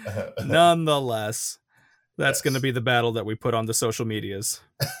 Nonetheless, that's going to be the battle that we put on the social medias.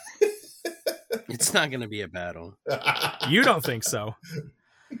 It's not going to be a battle. You don't think so?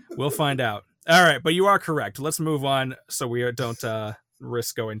 We'll find out. All right, but you are correct. Let's move on so we don't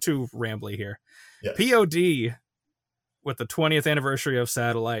risk going too rambly here. Yes. POD, with the 20th anniversary of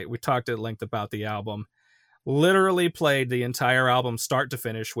Satellite, we talked at length about the album. Literally played the entire album start to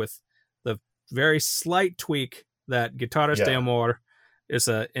finish with the very slight tweak that Guitarras de Amor is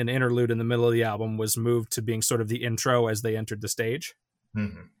an interlude in the middle of the album, was moved to being sort of the intro as they entered the stage.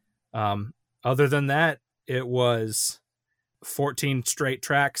 Mm-hmm. Other than that, it was 14 straight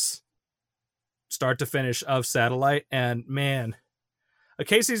tracks, start to finish, of Satellite. And man,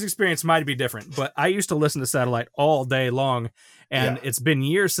 Casey's experience might be different, but I used to listen to Satellite all day long, and it's been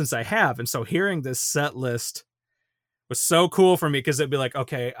years since I have. And so hearing this set list was so cool for me, because it'd be like,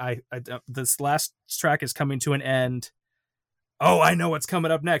 okay, I this last track is coming to an end. Oh, I know what's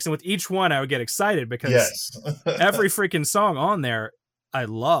coming up next. And with each one, I would get excited because every freaking song on there I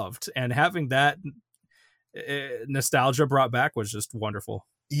loved, and having that nostalgia brought back was just wonderful.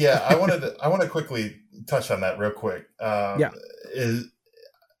 Yeah, I want to quickly touch on that real quick.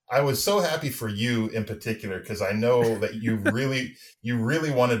 I was so happy for you in particular, because I know that you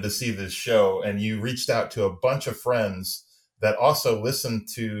really wanted to see this show, and you reached out to a bunch of friends that also listened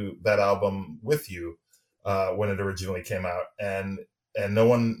to that album with you when it originally came out, and no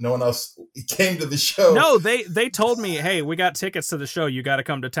one else came to the show. No, they told me, hey, we got tickets to the show. You got to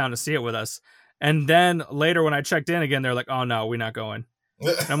come to town to see it with us. And then later when I checked in again, they're like, oh no, we're not going.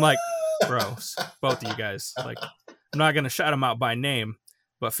 And I'm like, bros, both of you guys. Like, I'm not going to shout them out by name,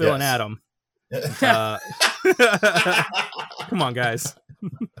 but Phil and Adam. Come on, guys.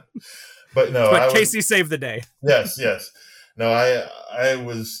 But no, but Casey saved the day. Yes. No, I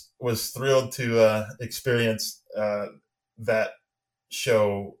was thrilled to experience that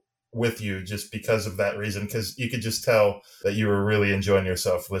show with you, just because of that reason, because you could just tell that you were really enjoying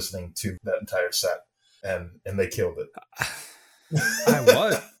yourself listening to that entire set, and they killed it. I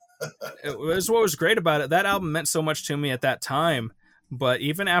was. It was what was great about it. That album meant so much to me at that time, but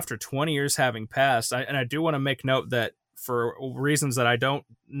even after 20 years having passed, I do want to make note that for reasons that I don't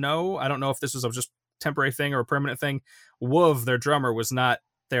know if this was a just temporary thing or a permanent thing, Wov, their drummer, was not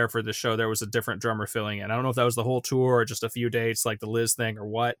there for the show. There was a different drummer filling in. I don't know if that was the whole tour or just a few dates like the Liz thing or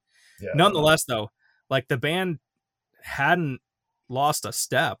what. Yeah. Nonetheless, though, like, the band hadn't lost a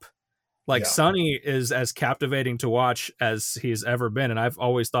step Like Yeah. Sonny is as captivating to watch as he's ever been, and I've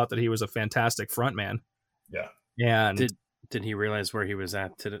always thought that he was a fantastic frontman. Yeah. And Did he realize where he was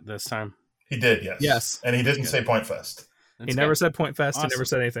at this time? He did, yes. Yes. And he didn't That's say Point Fest. he never said Point Fest. Awesome. He never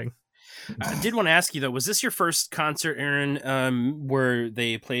said anything. I did want to ask you though, was this your first concert, Aaron, where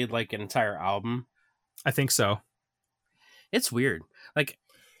they played like an entire album? I think so. It's weird. Like,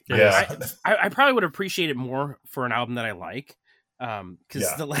 Yeah. I probably would appreciate it more for an album that I like. Because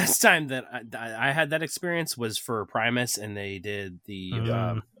Yeah. the last time that I had that experience was for Primus, and they did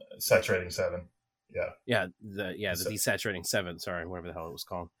the Saturating 7. the Desaturating 7. Sorry, whatever the hell it was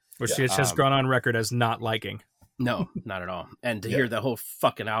called. Which Yeah. he has gone on record as not liking. No, not at all. And to Yeah. hear the whole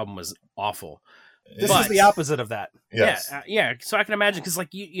fucking album was awful. This But- is the opposite of that. Yes. Yeah. So I can imagine, because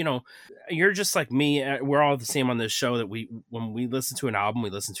like you know, you're just like me. We're all the same on this show. That when we listen to an album, we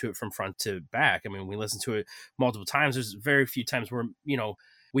listen to it from front to back. I mean, we listen to it multiple times. There's very few times where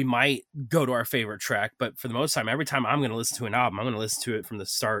we might go to our favorite track, but for the most time, every time I'm going to listen to an album, I'm going to listen to it from the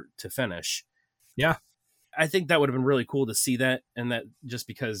start to finish. Yeah. I think that would have been really cool to see that, and that just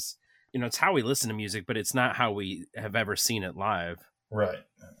because it's how we listen to music, but it's not how we have ever seen it live. Right.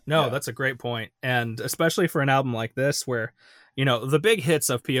 No, Yeah. that's a great point. And especially for an album like this, where, the big hits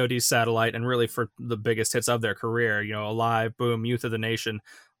of POD's Satellite, and really for the biggest hits of their career, Alive, Boom, Youth of the Nation,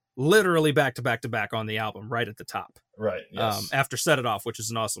 literally back to back to back on the album, right at the top. Right. Yes. After Set It Off, which is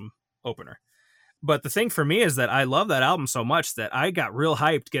an awesome opener. But the thing for me is that I love that album so much that I got real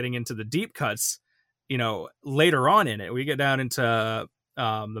hyped getting into the deep cuts, later on in it. We get down into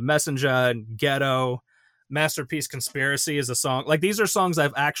The Messenger and Ghetto. Masterpiece Conspiracy is a song. Like, these are songs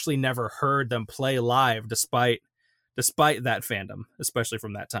I've actually never heard them play live, despite that fandom, especially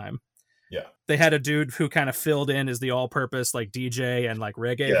from that time. Yeah. They had a dude who kind of filled in as the all-purpose like DJ and like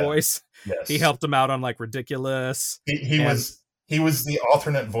reggae Yeah. voice. Yes. He helped him out on like Ridiculous. He and- was the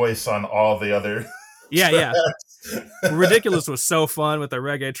alternate voice on all the other. Yeah. Ridiculous was so fun with the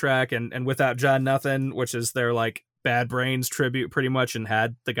reggae track, and Without John Nothing, which is their like Bad Brains tribute pretty much, and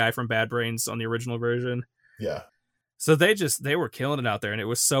had the guy from Bad Brains on the original version. Yeah. So they were killing it out there, and it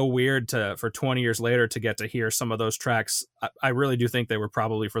was so weird for 20 years later to get to hear some of those tracks. I really do think they were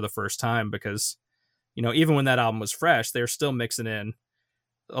probably for the first time, because even when that album was fresh, they were still mixing in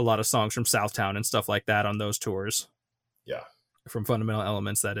a lot of songs from Southtown and stuff like that on those tours. Yeah. From Fundamental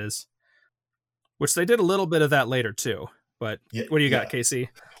Elements, that is. Which they did a little bit of that later too. But Yeah, what do you yeah. got, Casey?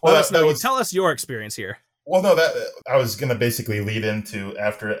 Well, Let us know. that was- Tell us your experience here. Well, no, that I was going to basically lead into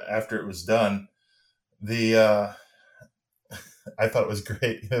after it was done. I thought it was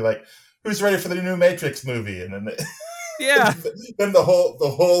great. They're like, who's ready for the new Matrix movie? And then Yeah. then the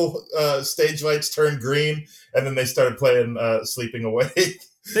whole stage lights turned green, and then they started playing "Sleeping Awake."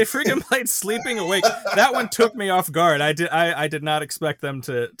 They freaking played Sleeping Awake. That one took me off guard. I did not expect them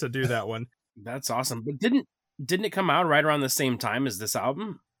to do that one. That's awesome. But didn't it come out right around the same time as this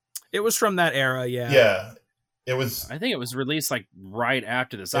album? It was from that era, yeah. Yeah, it was. I think it was released like right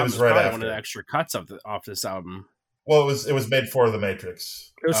after this It album. was It's right probably one of after. the extra cuts off this album. Well, it was made for the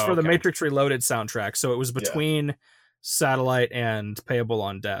Matrix. It was Oh, for the okay. Matrix Reloaded soundtrack, so it was between Satellite and Payable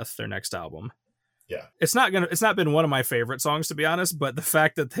on Death, their next album. Yeah. It's not been one of my favorite songs, to be honest, but the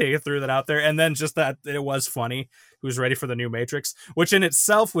fact that they threw that out there, and then just that it was funny, who's ready for the new Matrix, which in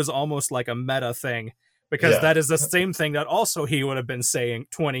itself was almost like a meta thing, because Yeah. that is the same thing that also he would have been saying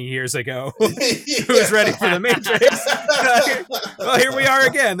 20 years ago. Who's ready for the Matrix? Well, here we are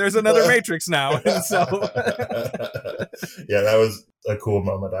again. There's another Matrix now. And so Yeah, that was a cool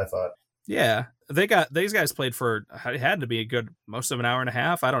moment, I thought. yeah, these guys played for, it had to be a good most of an hour and a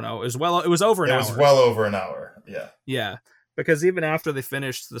half. I don't know. It was over an It hour. was well over an hour. Yeah. Yeah, because even after they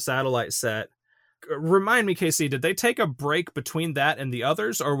finished the Satellite set, remind me, Casey, did they take a break between that and the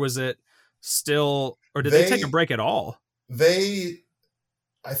others, or was it still, or did they take a break at all?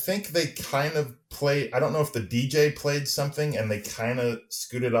 I think they kind of played. I don't know if the DJ played something and they kind of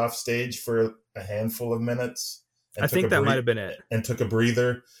scooted off stage for a handful of minutes. I think that might have been it. And took a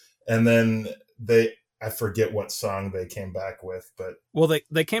breather. And then I forget what song they came back with, but Well,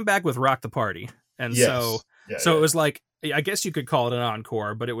 they came back with Rock the Party. And yes. so Yeah, it was like, I guess you could call it an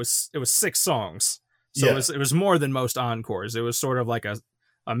encore, but it was 6 songs. So Yeah. it was more than most encores. It was sort of like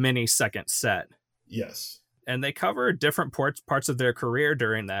a mini second set. Yes. And they covered different parts of their career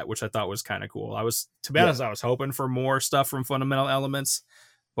during that, which I thought was kind of cool. To be honest, I was hoping for more stuff from Fundamental Elements,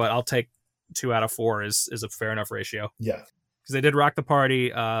 but I'll take 2 out of 4 is a fair enough ratio. Yeah. Because they did Rock the Party,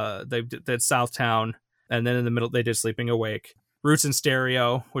 they did Southtown, and then in the middle they did Sleeping Awake. Roots in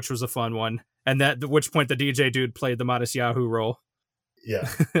Stereo, which was a fun one, and at which point the DJ dude played the Modest Yahoo role. Yeah.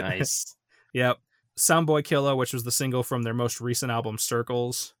 Nice. Yep. Soundboy Killer, which was the single from their most recent album,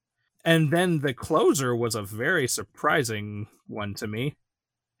 Circles. And then the closer was a very surprising one to me.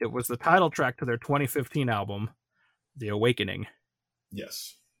 It was the title track to their 2015 album, The Awakening.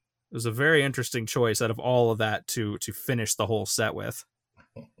 Yes. It was a very interesting choice out of all of that to finish the whole set with.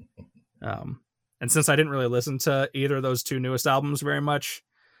 And since I didn't really listen to either of those two newest albums very much,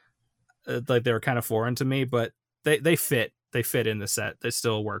 like they were kind of foreign to me, but they fit in the set. They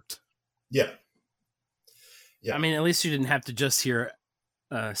still worked. Yeah. Yeah. I mean, at least you didn't have to just hear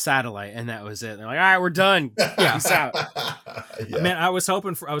Satellite and that was it. They're like, all right, we're done. Yeah. Peace out. Yeah. Man, I was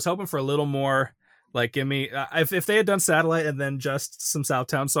hoping for a little more. Like, give me if they had done Satellite and then just some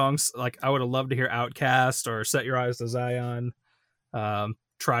Southtown songs, like I would have loved to hear Outcast or Set Your Eyes to Zion,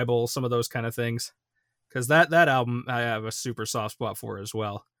 Tribal, some of those kind of things, because that album I have a super soft spot for as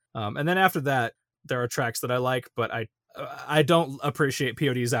well. And then after that, there are tracks that I like, but I don't appreciate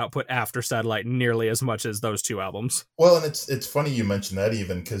POD's output after Satellite nearly as much as those two albums. Well, and it's funny you mentioned that,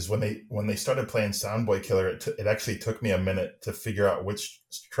 even because when they started playing Soundboy Killer, it actually took me a minute to figure out which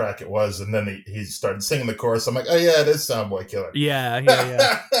track it was, and then he started singing the chorus. I'm like, oh yeah, it is Soundboy Killer.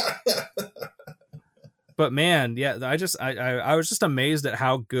 Yeah. But man, yeah, I was just amazed at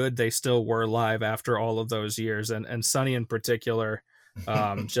how good they still were live after all of those years, and Sonny in particular,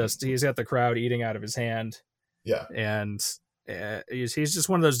 just he's got the crowd eating out of his hand. Yeah. And he's just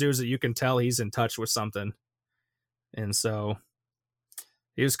one of those dudes that you can tell he's in touch with something. And so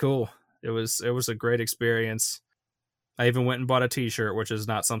he was cool. It was a great experience. I even went and bought a t-shirt, which is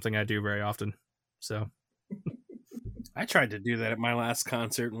not something I do very often. So I tried to do that at my last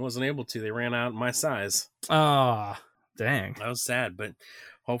concert and wasn't able to. They ran out my size. Dang. That was sad, but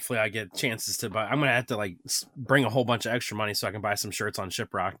hopefully I get chances to buy. I'm going to have to bring a whole bunch of extra money so I can buy some shirts on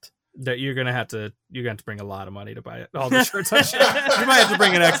Shiprocked. That you're gonna have to bring a lot of money to buy it. All the shirts on Ship. You might have to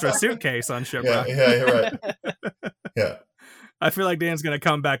bring an extra suitcase on Shiprock. Yeah, you're right. Yeah. I feel like Dan's gonna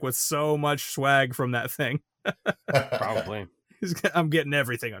come back with so much swag from that thing. Probably. I'm getting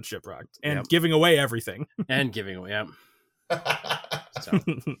everything on Shiprock and giving away everything. And giving away, yeah. So.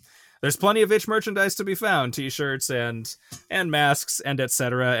 There's plenty of itch merchandise to be found, t-shirts and masks and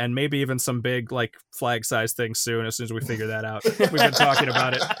etc. And maybe even some big flag size things soon as we figure that out. We've been talking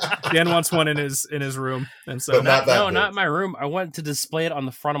about it. Dan wants one in his room. And so not in my room. I want to display it on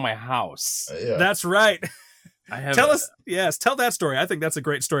the front of my house. Yeah. That's right. Tell that story. I think that's a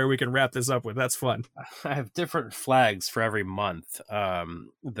great story we can wrap this up with. That's fun. I have different flags for every month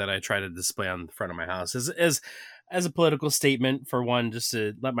that I try to display on the front of my house. As a political statement, for one, just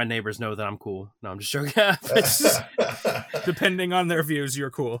to let my neighbors know that I'm cool. No, I'm just joking. Depending on their views, you're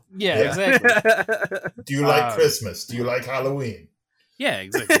cool. Yeah. Exactly. Do you like Christmas? Do you like Halloween? Yeah,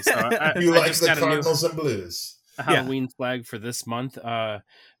 exactly. So Do you like the Cardinals and Blues? A Halloween flag for this month.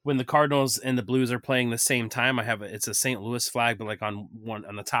 When the Cardinals and the Blues are playing the same time, it's a St. Louis flag, but on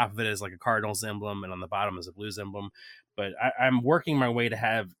the top of it is a Cardinals emblem, and on the bottom is a Blues emblem. But I'm working my way to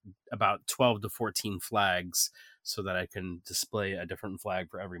have about 12 to 14 flags, so that I can display a different flag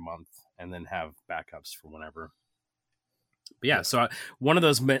for every month and then have backups for whenever. But yeah, so one of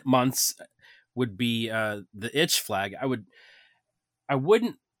those months would be the itch flag. I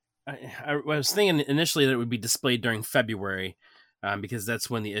was thinking initially that it would be displayed during February because that's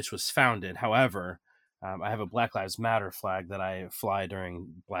when the itch was founded. However, I have a Black Lives Matter flag that I fly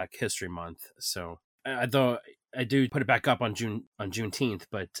during Black History Month. So though I do put it back up on Juneteenth,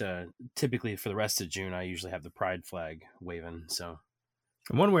 but typically for the rest of June, I usually have the Pride flag waving. So,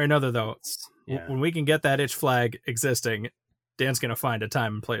 one way or another, though, when we can get that itch flag existing, Dan's going to find a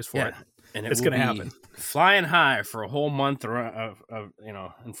time and place for it, and it's going to happen. Flying high for a whole month of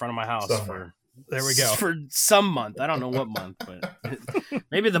in front of my house there we go for some month. I don't know what month, but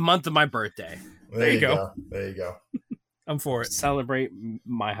maybe the month of my birthday. There you go. There you go. I'm for it. Celebrate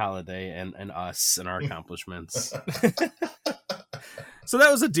my holiday and us and our accomplishments. So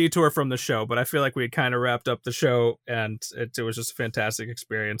that was a detour from the show, but I feel like we had kind of wrapped up the show, and it was just a fantastic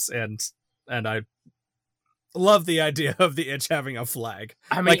experience. And I love the idea of the itch having a flag.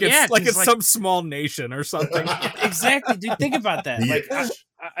 I mean, it's some small nation or something. Exactly, dude. Think about that.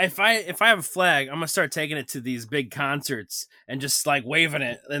 If I have a flag, I'm gonna start taking it to these big concerts and just waving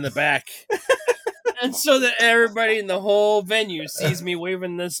it in the back. And so that everybody in the whole venue sees me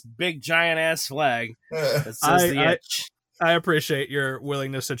waving this big giant ass flag that says the itch. I appreciate your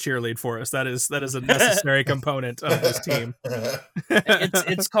willingness to cheerlead for us. That is a necessary component of this team.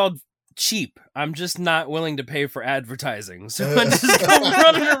 It's called cheap. I'm just not willing to pay for advertising, so I just go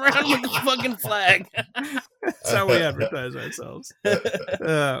running around with a fucking flag. That's how we advertise ourselves.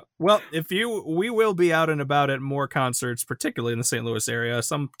 Well, we will be out and about at more concerts, particularly in the St. Louis area,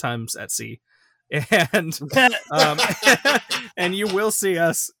 sometimes at sea. And and you will see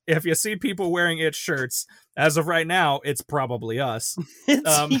us if you see people wearing Itch shirts. As of right now, it's probably us. You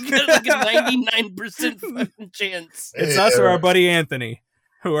got like a 99% fucking chance. It's us or our buddy Anthony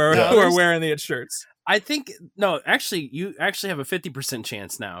who are wearing the Itch shirts. I think actually, you actually have a 50%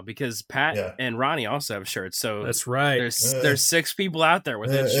 chance now because Pat and Ronnie also have shirts. So that's right. There's 6 people out there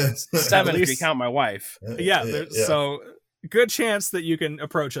with Itch shirts. 7 if you count my wife. So good chance that you can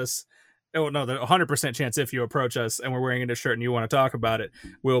approach us. Oh no, the 100% chance if you approach us and we're wearing a shirt and you want to talk about it,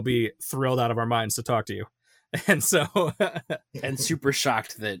 we'll be thrilled out of our minds to talk to you. And so and super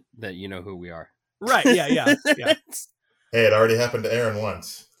shocked that you know who we are. Right. Yeah. Hey, it already happened to Aaron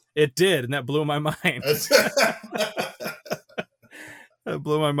once. It did, and that blew my mind. That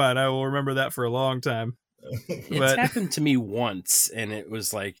blew my mind. I will remember that for a long time. It's happened to me once, and it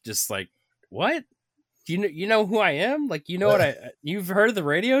was just like, what? You know who I am? Like, you know what you've heard of the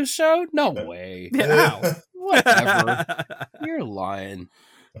radio show? No way. How? Whatever. You're lying.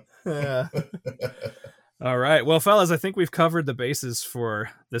 Yeah. All right. Well, fellas, I think we've covered the bases for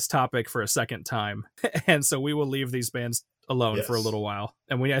this topic for a second time. And so we will leave these bands alone for a little while.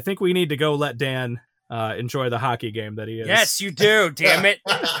 And I think we need to go let Dan enjoy the hockey game that he is. Yes, you do. Damn it.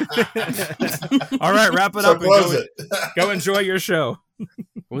 All right. Wrap it up and go enjoy your show.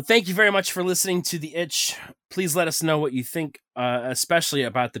 Well, thank you very much for listening to The Itch. Please let us know what you think, especially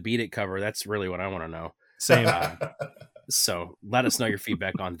about the Beat It cover. That's really what I want to know. Same. So let us know your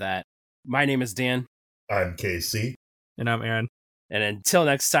feedback on that. My name is Dan. I'm KC. And I'm Aaron. And until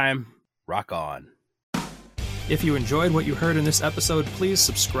next time, rock on. If you enjoyed what you heard in this episode, please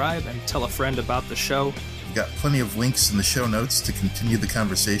subscribe and tell a friend about the show. We've got plenty of links in the show notes to continue the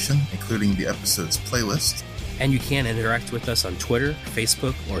conversation, including the episode's playlist. And you can interact with us on Twitter,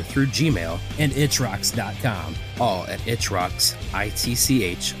 Facebook, or through Gmail and itchrocks.com. All at itchrocks,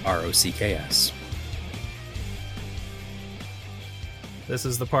 ITCHROCKS. This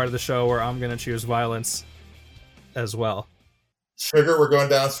is the part of the show where I'm going to choose violence as well. Trigger, we're going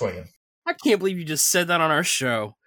down swinging. I can't believe you just said that on our show.